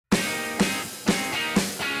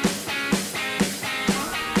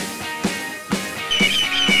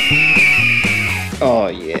Oh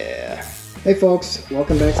yeah. Hey folks,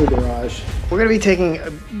 welcome back to the garage. We're gonna be taking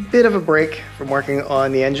a bit of a break from working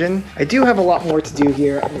on the engine. I do have a lot more to do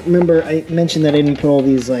here. Remember, I mentioned that I didn't put all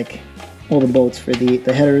these, like, all the bolts for the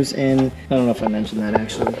headers in. I don't know if I mentioned that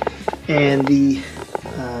actually. And the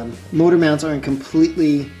motor mounts aren't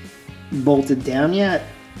completely bolted down yet.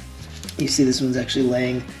 You see this one's actually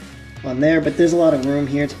laying on there, but there's a lot of room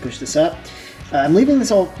here to push this up. I'm leaving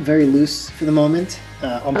this all very loose for the moment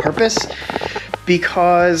on purpose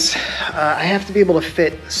because I have to be able to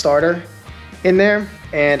fit the starter in there,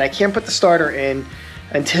 and I can't put the starter in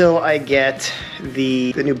until I get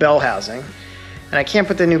the new bell housing, and I can't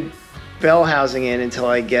put the new bell housing in until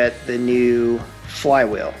I get the new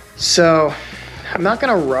flywheel. So I'm not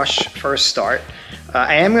gonna rush first start.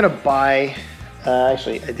 I am gonna buy,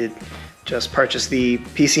 actually I did just purchase the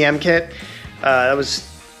PCM kit. That was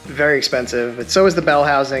very expensive, but so is the bell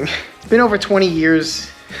housing. It's been over 20 years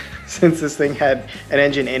since this thing had an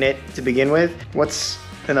engine in it to begin with. What's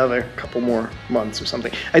another couple more months or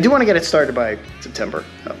something? I do want to get it started by September.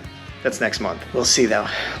 That's next month. We'll see though.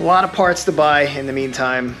 A lot of parts to buy in the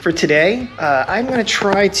meantime. For today, I'm gonna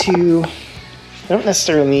try to, I don't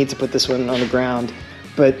necessarily need to put this one on the ground,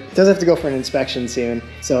 but it does have to go for an inspection soon.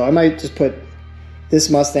 So I might just put this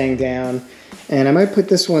Mustang down, and I might put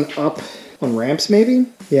this one up on ramps maybe.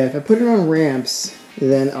 Yeah, if I put it on ramps,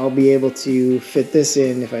 then I'll be able to fit this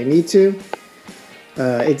in if I need to.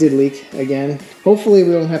 It did leak again. Hopefully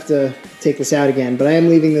we won't have to take this out again, but I am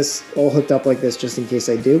leaving this all hooked up like this just in case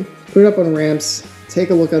I do. Put it up on ramps, take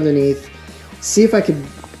a look underneath, see if I could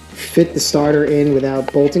fit the starter in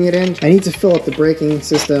without bolting it in. I need to fill up the braking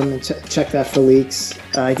system and check that for leaks.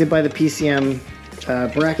 I did buy the PCM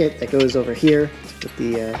bracket that goes over here with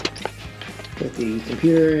the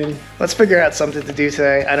computer in. Let's figure out something to do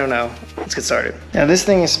today. I don't know. Let's get started. Now this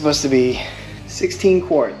thing is supposed to be 16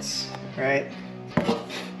 quarts, right?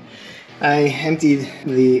 I emptied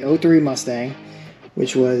the 03 Mustang,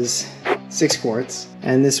 which was 6 quarts,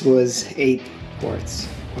 and this was 8 quarts.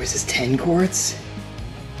 Or is this 10 quarts?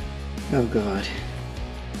 Oh God.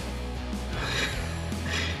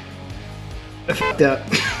 I fucked up.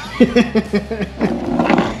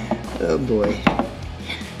 Oh boy.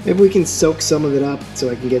 Maybe we can soak some of it up so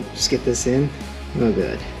I can just get this in. Oh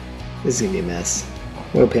good. This is gonna be a mess.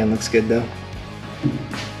 Oil pan looks good though.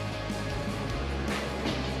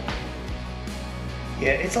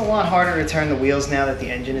 Yeah, it's a lot harder to turn the wheels now that the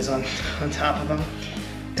engine is on top of them.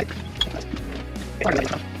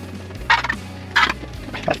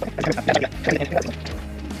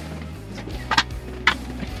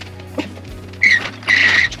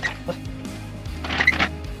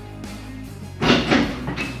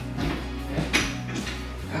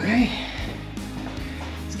 Okay,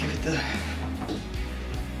 let's give it the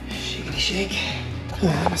shakety shake.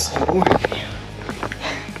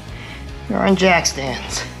 They're on jack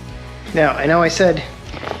stands. Now, I know I said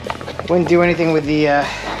I wouldn't do anything with the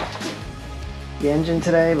engine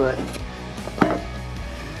today, but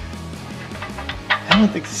I don't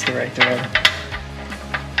think this is the right thread.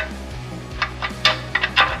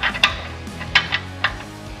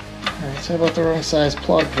 Alright, so I bought the wrong size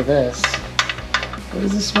plug for this. What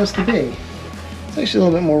is this supposed to be? It's actually a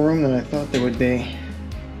little bit more room than I thought there would be.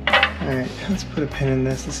 Alright, let's put a pin in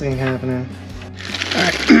this. This ain't happening.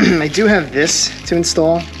 Alright, I do have this to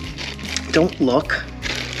install. Don't look.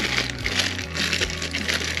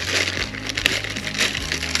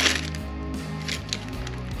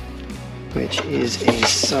 Which is a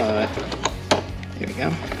sod. There we go.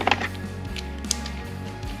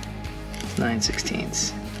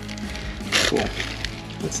 9/16. Cool.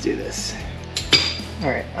 Let's do this.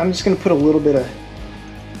 Alright, I'm just going to put a little bit of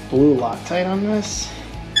blue Loctite on this.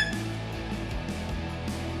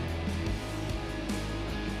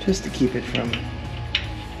 Just to keep it from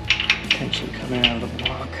tension coming out of the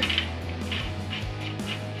block.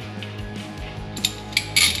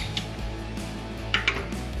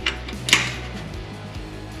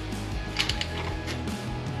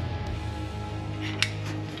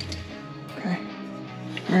 Okay.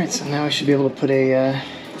 Alright, so now I should be able to put an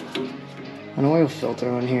oil filter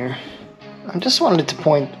on here. I just wanted to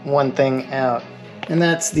point one thing out, and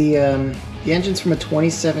that's the engine's from a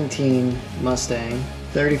 2017 Mustang.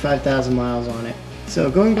 35,000 miles on it.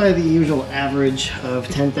 So going by the usual average of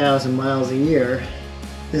 10,000 miles a year,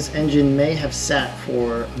 this engine may have sat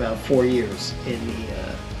for about 4 years in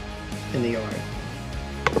the yard,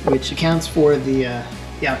 which accounts for the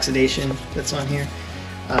oxidation that's on here.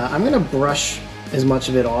 I'm gonna brush as much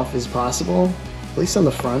of it off as possible, at least on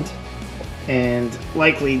the front, and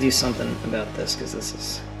likely do something about this because this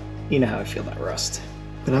is, you know how I feel about rust.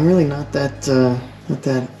 But I'm really not that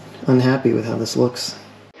unhappy with how this looks.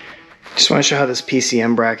 Just want to show how this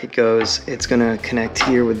PCM bracket goes. It's going to connect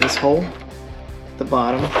here with this hole at the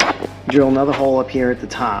bottom, drill another hole up here at the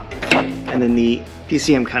top, and then the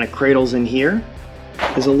PCM kind of cradles in here.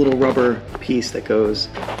 There's a little rubber piece that goes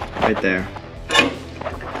right there,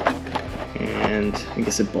 and I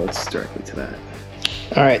guess it bolts directly to that.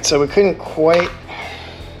 All right, so we couldn't quite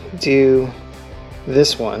do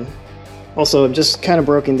this one. Also, I've just kind of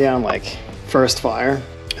broken down like first fire.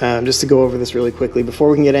 Just to go over this really quickly, before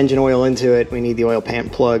we can get engine oil into it, we need the oil pan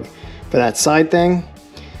plug for that side thing.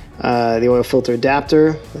 The oil filter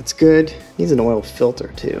adapter, that's good. Needs an oil filter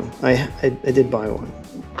too. I did buy one.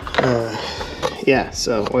 Yeah,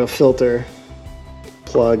 so oil filter,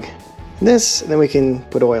 plug this, and then we can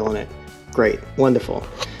put oil in it. Great, wonderful.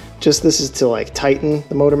 Just this is to like tighten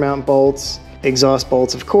the motor mount bolts, exhaust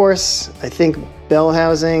bolts of course. I think bell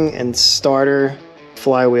housing and starter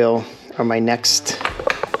flywheel are my next.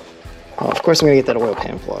 Well, of course I'm gonna get that oil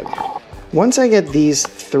pan plug. Once I get these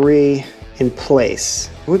three in place,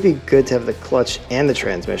 it would be good to have the clutch and the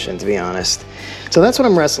transmission, to be honest. So that's what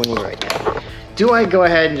I'm wrestling with right now. Do I go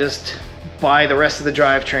ahead and just buy the rest of the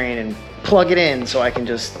drivetrain and plug it in so I can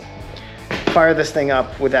just fire this thing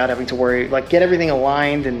up without having to worry, like get everything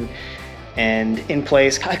aligned and in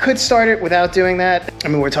place? I could start it without doing that. I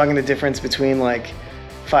mean, we're talking the difference between like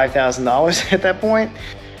 $5,000 at that point.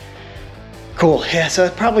 Cool, yeah, so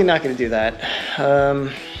I'm probably not gonna do that. All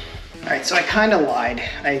right, so I kind of lied.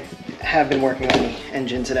 I have been working on the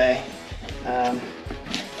engine today. But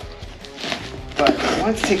I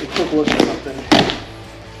wanted to take a quick look at something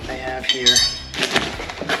I have here.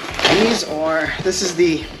 This is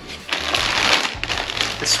the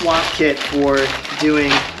swap kit for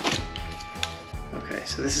doing, okay,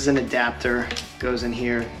 so this is an adapter, goes in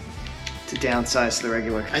here to downsize the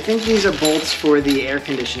regular. I think these are bolts for the air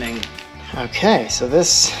conditioning. Okay, so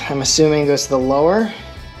this, I'm assuming, goes to the lower,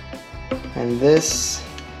 and this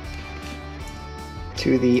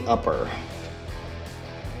to the upper,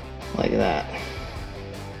 like that.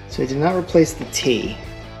 So I did not replace the T,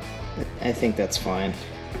 but I think that's fine.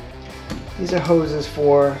 These are hoses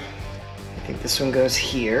for, I think this one goes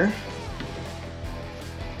here,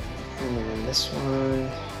 and then this one,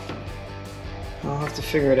 I'll have to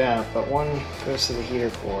figure it out, but one goes to the heater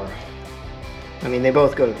core. I mean, they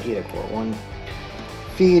both go to the heater core. One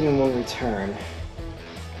feed and one return.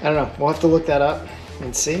 I don't know. We'll have to look that up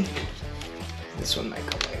and see. This one might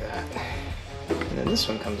go like that. And then this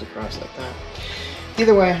one comes across like that.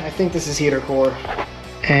 Either way, I think this is heater core.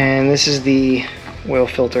 And this is the oil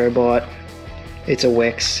filter I bought. It's a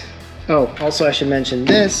Wix. Oh, also I should mention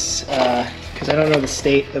this, because I don't know the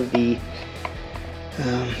state of the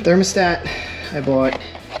thermostat. I bought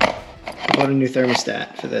a new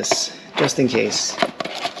thermostat for this, just in case,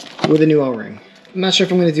 with a new O-ring. I'm not sure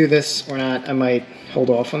if I'm going to do this or not. I might hold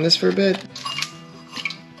off on this for a bit.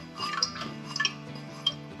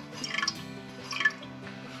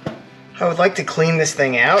 I would like to clean this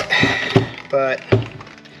thing out, but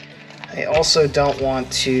I also don't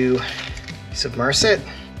want to submerge it.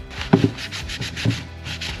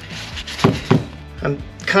 I'm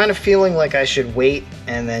kind of feeling like I should wait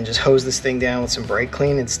and then just hose this thing down with some brake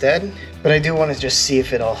clean instead. But I do want to just see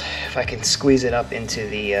if I can squeeze it up into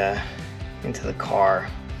the car.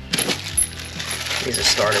 These are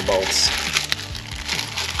starter bolts.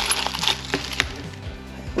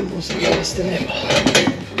 Almost lost in it.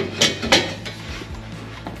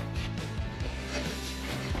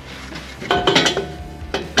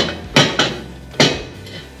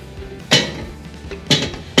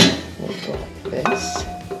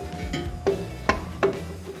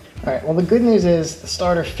 Alright, well the good news is the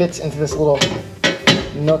starter fits into this little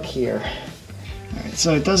nook here. Alright,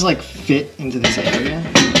 so it does like fit into this area.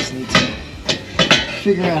 I just need to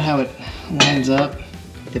figure out how it lines up.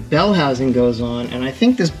 The bell housing goes on, and I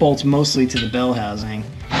think this bolts mostly to the bell housing.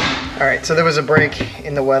 Alright, so there was a break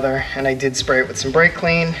in the weather, and I did spray it with some brake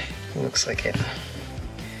clean. It looks like it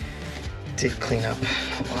did clean up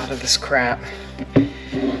a lot of this crap.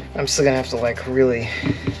 I'm still gonna have to like really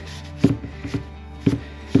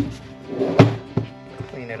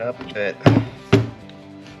clean it up a bit.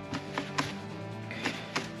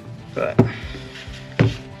 But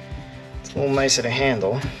it's a little nicer to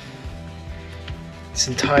handle. This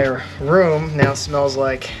entire room now smells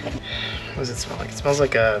like, what does it smell like? It smells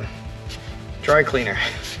like a dry cleaner.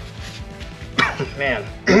 Man.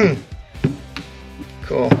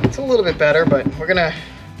 Cool. It's a little bit better, but we're gonna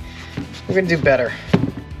do better.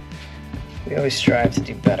 We always strive to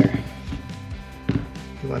do better.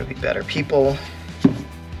 We want to be better people.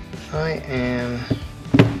 I am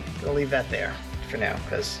gonna leave that there for now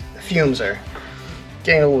because the fumes are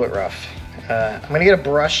getting a little bit rough. I'm gonna get a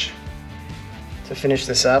brush to finish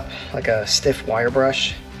this up, like a stiff wire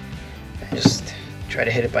brush, and just try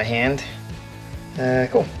to hit it by hand.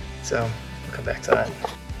 Cool, so we'll come back to that.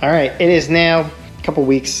 All right, it is now a couple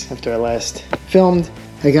weeks after I last filmed.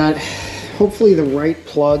 I got hopefully the right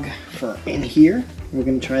plug for in here. We're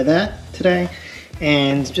gonna try that today.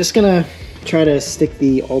 And just gonna try to stick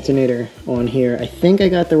the alternator on here. I think I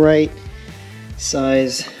got the right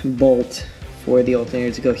size bolt for the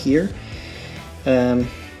alternator to go here.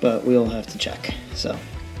 But we'll have to check. So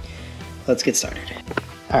let's get started.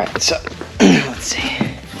 All right, so let's see.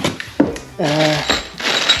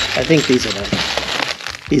 I think these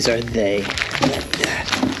are they.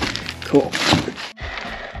 Cool.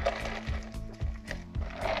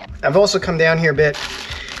 I've also come down here a bit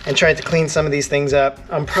and tried to clean some of these things up.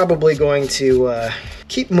 I'm probably going to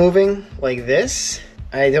keep moving like this.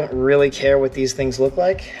 I don't really care what these things look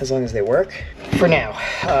like as long as they work. For now,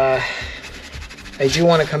 I do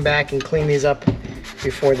want to come back and clean these up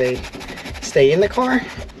before they stay in the car.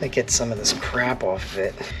 Like get some of this crap off of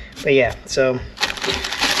it. But yeah, so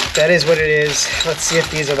that is what it is. Let's see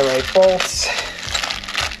if these are the right bolts.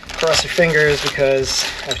 Cross your fingers because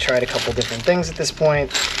I've tried a couple different things at this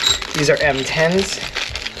point. These are M10s.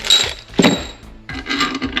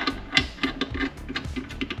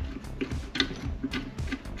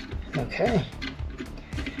 Okay,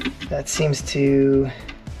 that seems to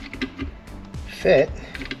fit.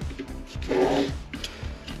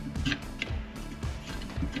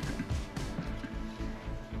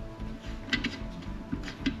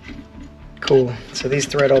 Cool, so these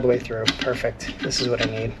thread all the way through. Perfect, this is what I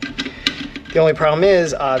need. The only problem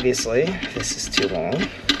is, obviously, this is too long.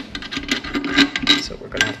 So we're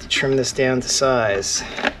gonna have to trim this down to size.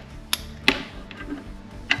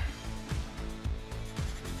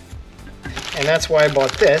 And that's why I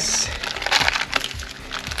bought this.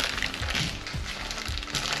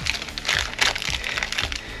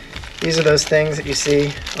 These are those things that you see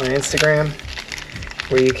on Instagram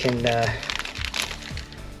where you can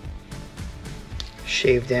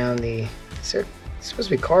shave down the... Is there supposed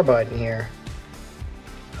to be carbide in here?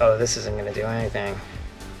 Oh, this isn't going to do anything.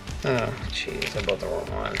 Oh, jeez, I bought the wrong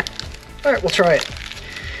one. All right, we'll try it.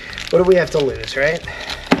 What do we have to lose, right?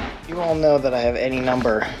 You all know that I have any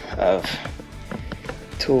number of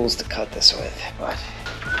tools to cut this with, but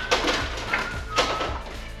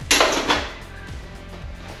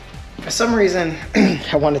for some reason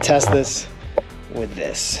I want to test this with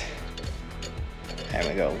this. There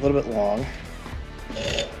we go, a little bit long.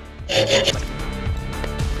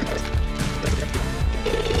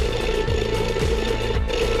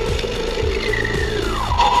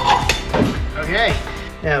 Okay,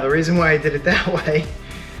 now the reason why I did it that way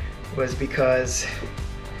was because,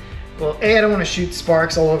 well, A, I don't want to shoot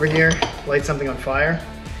sparks all over here, light something on fire,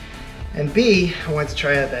 and B, I wanted to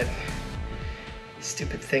try out that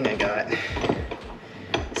stupid thing I got,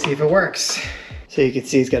 see if it works. So you can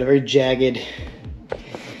see it's got a very jagged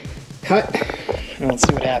cut, and let's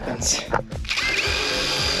see what happens.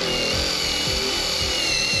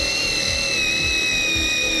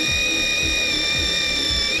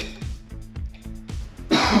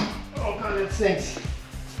 Oh god, that stinks.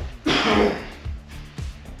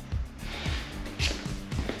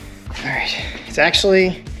 Alright, it's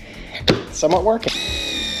actually somewhat working.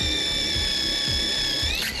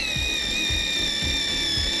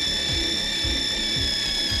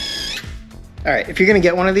 Alright, if you're gonna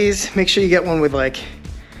get one of these, make sure you get one with like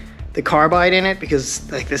the carbide in it,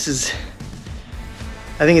 because like this is,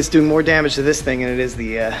 I think it's doing more damage to this thing than it is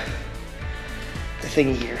the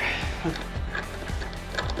thingy here.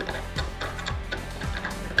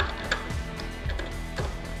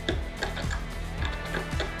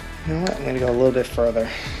 You know what, I'm gonna go a little bit further.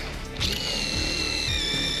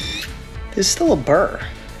 There's still a burr.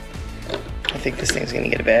 I think this thing's gonna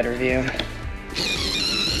get a bad review.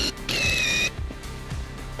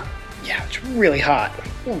 Yeah, it's really hot.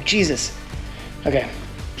 Oh, Jesus. Okay.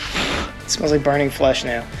 It smells like burning flesh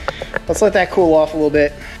now. Let's let that cool off a little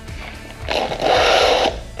bit.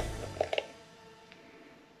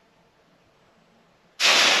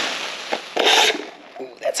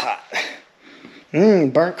 Ooh, that's hot.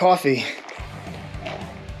 Burnt coffee.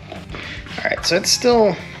 Alright, so it's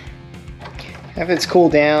still, after it's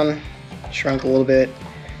cooled down, shrunk a little bit,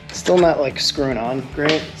 still not like screwing on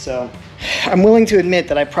great, so I'm willing to admit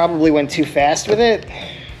that I probably went too fast with it,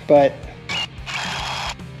 but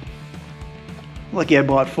lucky I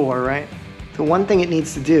bought 4, right? The one thing it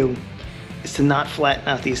needs to do is to not flatten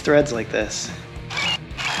out these threads like this.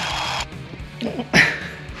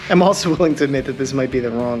 I'm also willing to admit that this might be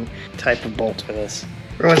the wrong type of bolt for this.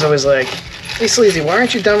 Everyone's always like, Hey Sleazy, why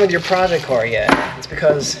aren't you done with your project car yet? It's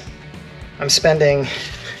because I'm spending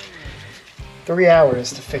 3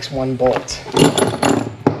 hours to fix one bolt.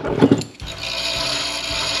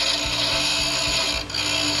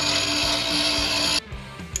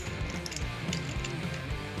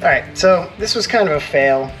 Alright, so this was kind of a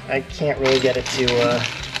fail. I can't really get it to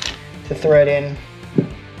thread in.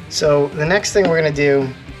 So the next thing we're going to do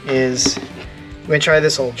is we're going to try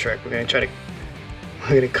this old trick. We're going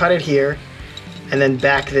to cut it here and then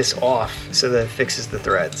back this off so that it fixes the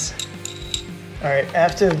threads. Alright,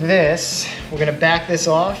 after this, we're going to back this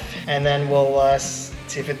off and then we'll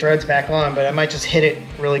see if it threads back on, but I might just hit it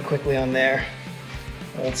really quickly on there,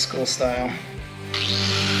 old school style.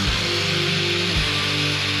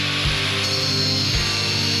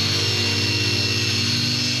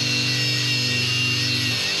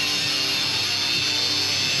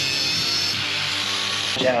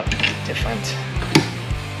 Out different.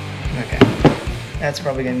 Okay, that's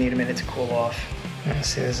probably gonna need a minute to cool off.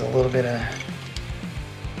 See, there's a little bit of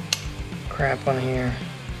crap on here.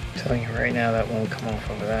 I'm telling you right now, that won't come off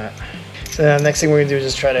over that. So the next thing we're gonna do is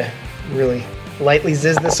just try to really lightly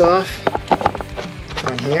zizz this off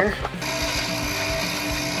on here.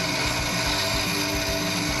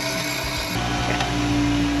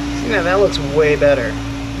 See, now that looks way better.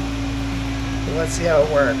 So let's see how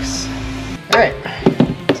it works. All right.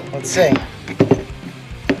 Let's see.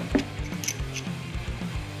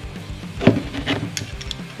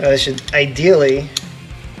 This should ideally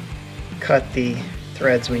cut the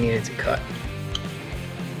threads we needed to cut.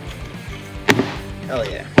 Hell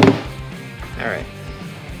yeah. Alright.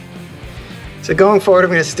 So going forward,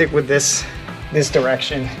 I'm going to stick with this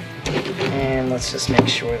direction. And let's just make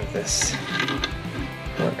sure that this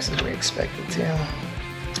works as we expect it to.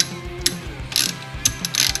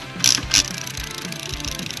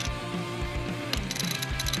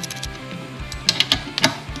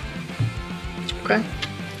 Okay, I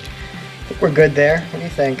think we're good there. What do you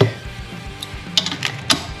think?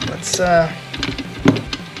 Let's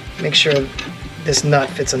make sure this nut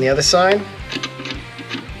fits on the other side,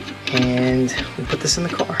 and we'll put this in the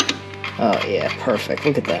car. Oh yeah, perfect.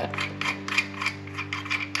 Look at that.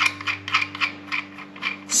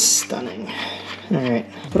 Stunning. All right,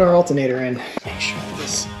 put our alternator in. Make sure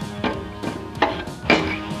this.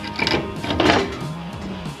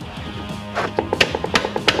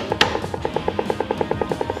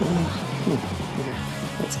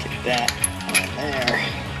 Let's get that on there.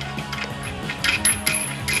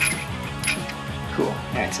 Cool.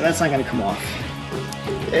 Alright, so that's not going to come off.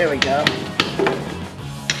 There we go. There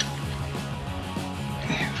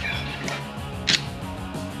we go.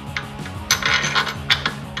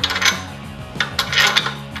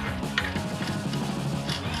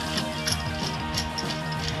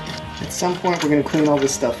 At some point, we're going to clean all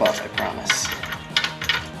this stuff up, I promise.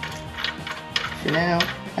 For now,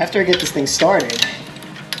 after I get this thing started,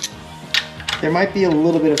 there might be a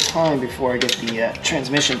little bit of time before I get the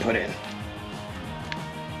transmission put in.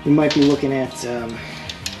 We might be looking at some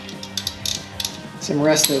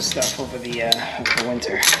resto stuff over the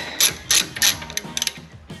winter.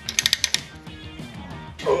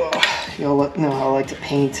 Oh, y'all know how I like to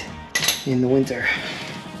paint in the winter.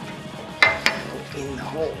 In the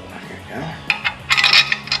hole. Here we go.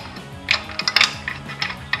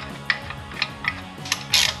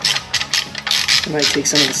 I might take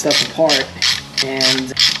some of the stuff apart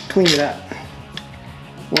and clean it up,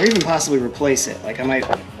 or even possibly replace it. Like I might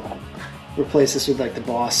replace this with like the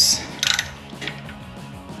Boss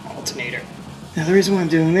Alternator. Now the reason why I'm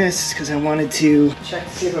doing this is because I wanted to check to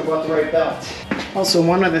see if I bought the right belt. Also,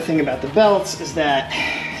 one other thing about the belts is that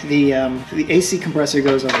the AC compressor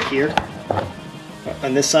goes over here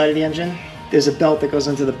on this side of the engine. There's a belt that goes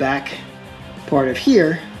into the back part of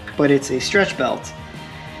here, but it's a stretch belt.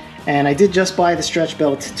 And I did just buy the stretch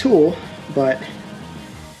belt tool, but I'm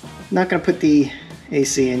not going to put the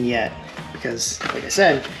AC in yet because, like I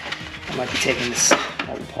said, I might be taking this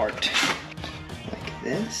all apart. Like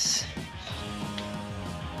this.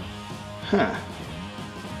 Huh.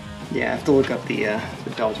 Yeah, I have to look up the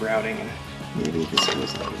belt routing, and maybe this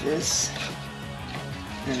goes like this.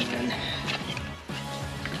 And then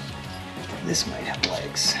this might have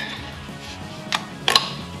legs.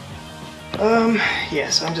 Yeah,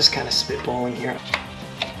 so I'm just kind of spitballing here.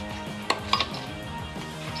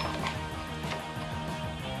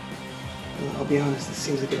 I'll be honest, it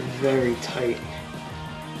seems like it's very tight.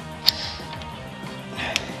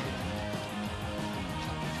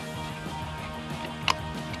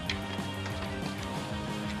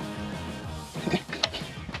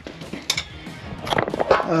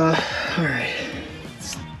 Alright.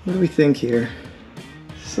 What do we think here?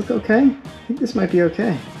 Does this look okay? think this might be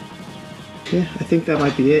okay. Yeah, I think that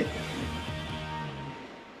might be it.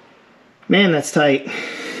 Man, that's tight.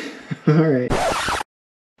 Alright. I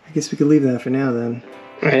guess we could leave that for now then.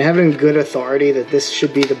 Alright, having good authority that this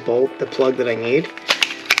should be the bolt, the plug that I need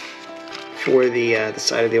for the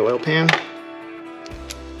side of the oil pan.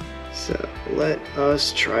 So let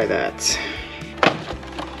us try that.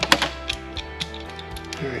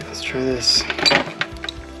 Alright, let's try this.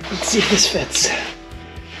 Let's see if this fits.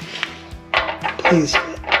 Please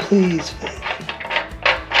fit, please fit.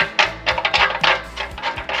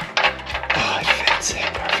 Oh, it fits.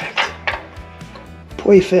 Perfect.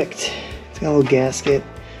 Perfect. It's got a little gasket.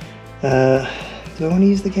 Do I want to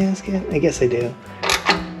use the gasket? I guess I do.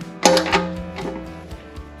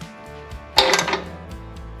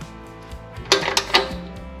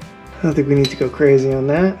 I don't think we need to go crazy on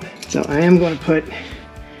that. So I am going to put,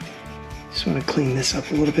 just want to clean this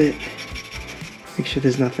up a little bit. Make sure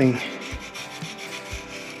there's nothing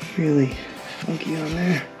really funky on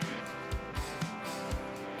there.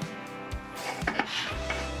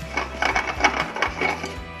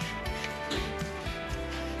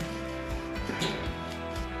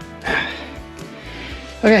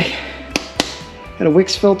 Okay, got a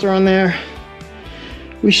Wix filter on there.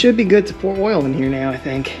 We should be good to pour oil in here now, I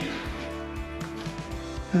think.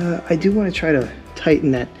 I do want to try to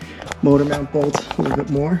tighten that motor mount bolt a little bit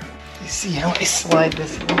more. You see how I slide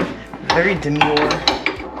this in? Very demure,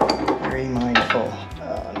 very mindful.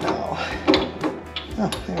 Oh no. Oh,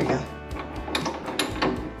 there we go.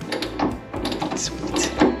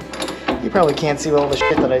 Sweet. You probably can't see all the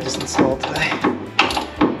shit that I just installed today.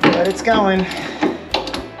 But it's going.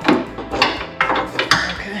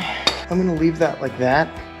 Okay. I'm gonna leave that like that,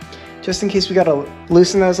 just in case we gotta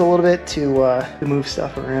loosen those a little bit to move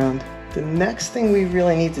stuff around. The next thing we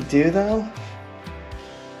really need to do though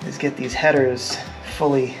is get these headers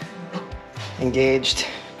fully engaged.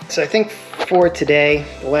 So I think for today,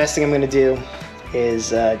 the last thing I'm gonna do is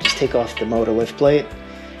just take off the motor lift plate,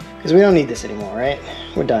 because we don't need this anymore, right?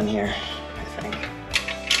 We're done here, I think.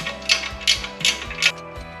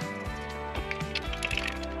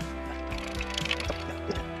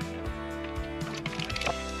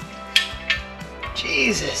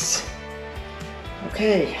 Jesus.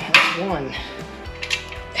 Okay, that's one.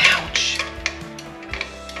 Ouch.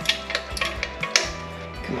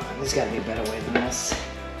 Come on, there's gotta be a better way than this.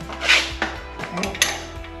 Oh,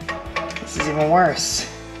 this is even worse.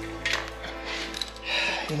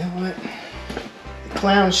 You know what? The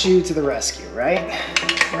clown shoe to the rescue, right?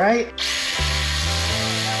 Right?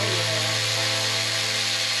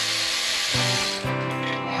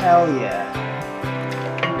 Hell yeah.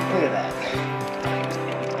 Look at that.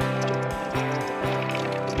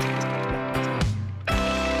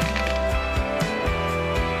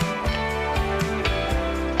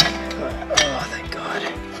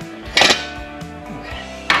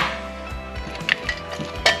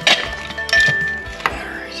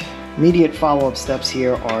 Immediate follow-up steps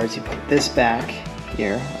here are to put this back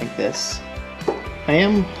here, like this. I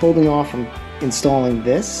am holding off from installing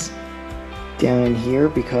this down in here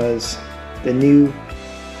because the new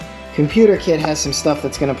computer kit has some stuff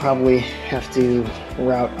that's going to probably have to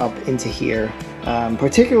route up into here.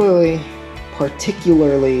 Particularly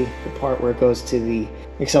the part where it goes to the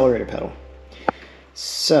accelerator pedal.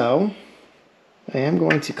 So I am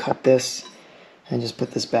going to cut this and just put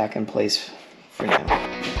this back in place for now.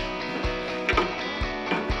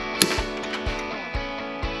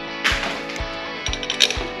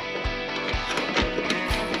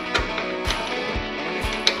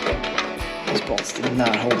 Those bolts did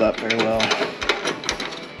not hold up very well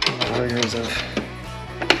in the rigors of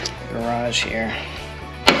the garage here.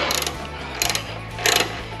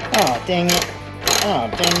 Oh, dang it. Oh,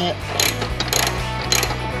 dang it.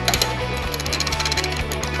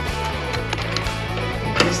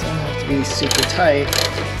 These don't have to be super tight.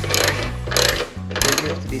 They do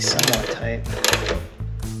have to be somewhat tight.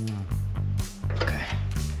 Okay.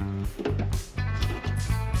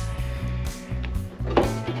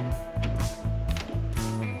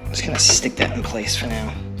 I'm just gonna stick that in place for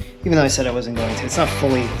now. Even though I said I wasn't going to. It's not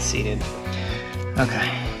fully seated. Okay,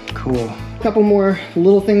 cool. A couple more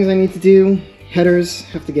little things I need to do. Headers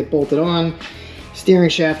have to get bolted on. Steering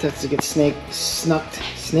shaft has to get snaked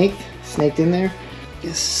in there.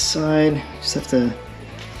 This side, just have to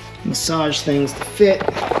massage things to fit.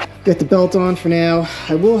 Got the belt on for now.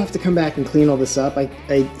 I will have to come back and clean all this up. I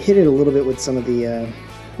hit it a little bit with some of the, I'm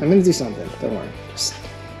gonna do something, don't worry. Just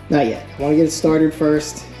not yet. I wanna get it started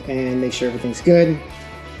first and make sure everything's good.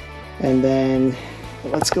 And then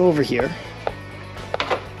let's go over here.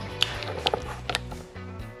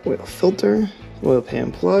 Oil filter, oil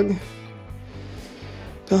pan plug.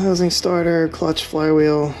 Bell housing starter, clutch,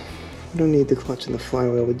 flywheel. We don't need the clutch and the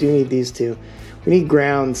flywheel. We do need these two. We need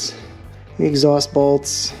grounds. We need exhaust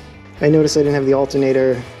bolts. I noticed I didn't have the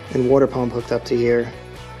alternator and water pump hooked up to here,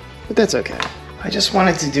 but that's okay. I just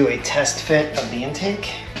wanted to do a test fit of the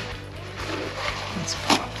intake. Let's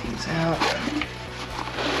pop these out.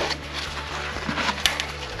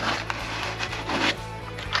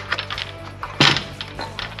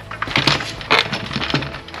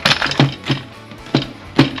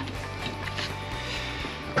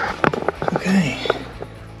 Okay,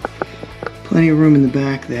 plenty of room in the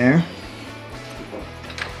back there.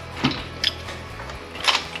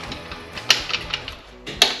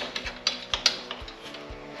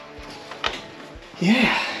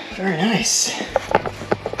 Yeah, very nice.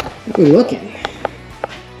 Good looking.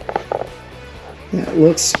 That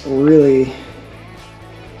looks really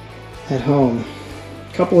at home.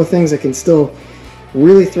 A couple of things that can still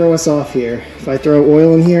really throw us off here. If I throw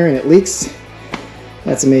oil in here and it leaks,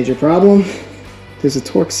 that's a major problem. There's a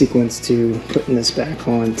torque sequence to putting this back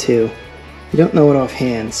on too. You don't know it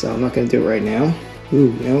offhand, so I'm not going to do it right now.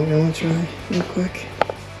 Ooh, you know what I want to try real quick?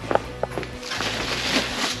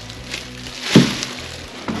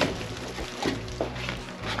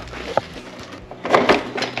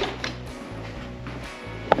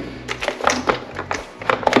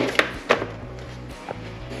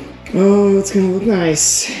 Oh, it's gonna look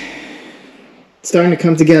nice. It's starting to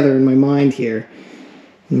come together in my mind here,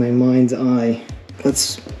 in my mind's eye.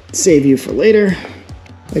 Let's save you for later.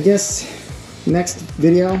 I guess next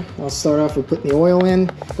video, I'll start off with putting the oil in,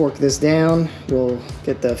 fork this down, we'll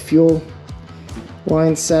get the fuel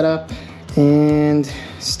line set up, and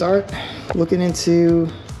start looking into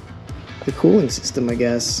the cooling system, I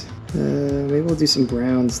guess. Maybe we'll do some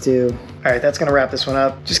grounds too. All right, that's gonna wrap this one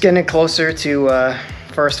up. Just getting it closer to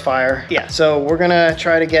first fire. Yeah, so we're gonna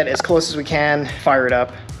try to get as close as we can, fire it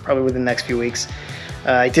up, probably within the next few weeks.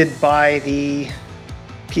 I did buy the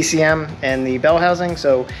PCM and the bell housing,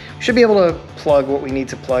 so we should be able to plug what we need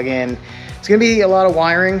to plug in. It's gonna be a lot of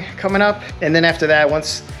wiring coming up, and then after that,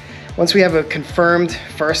 once we have a confirmed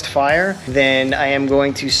first fire, then I am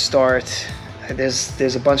going to start.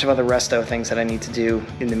 There's a bunch of other resto things that I need to do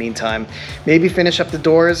in the meantime. Maybe finish up the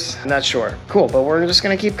doors, I'm not sure. Cool, but we're just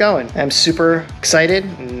gonna keep going. I'm super excited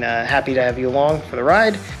and happy to have you along for the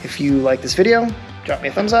ride. If you like this video, drop me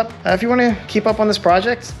a thumbs up. If you wanna keep up on this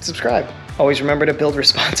project, subscribe. Always remember to build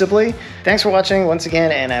responsibly. Thanks for watching once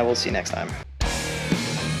again, and I will see you next time.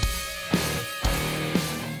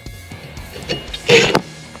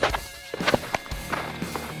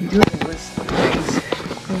 You're doing a list of things.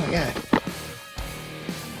 Oh my God.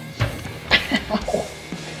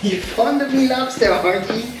 You're fond of me lobster, aren't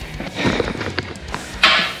you?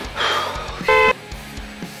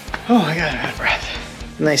 Oh my God, I'm out of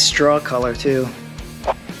breath. Nice straw color too.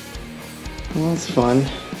 Well, that's fun.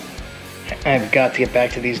 I've got to get back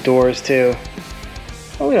to these doors too.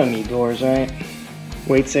 Oh, we don't need doors, right?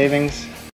 Weight savings.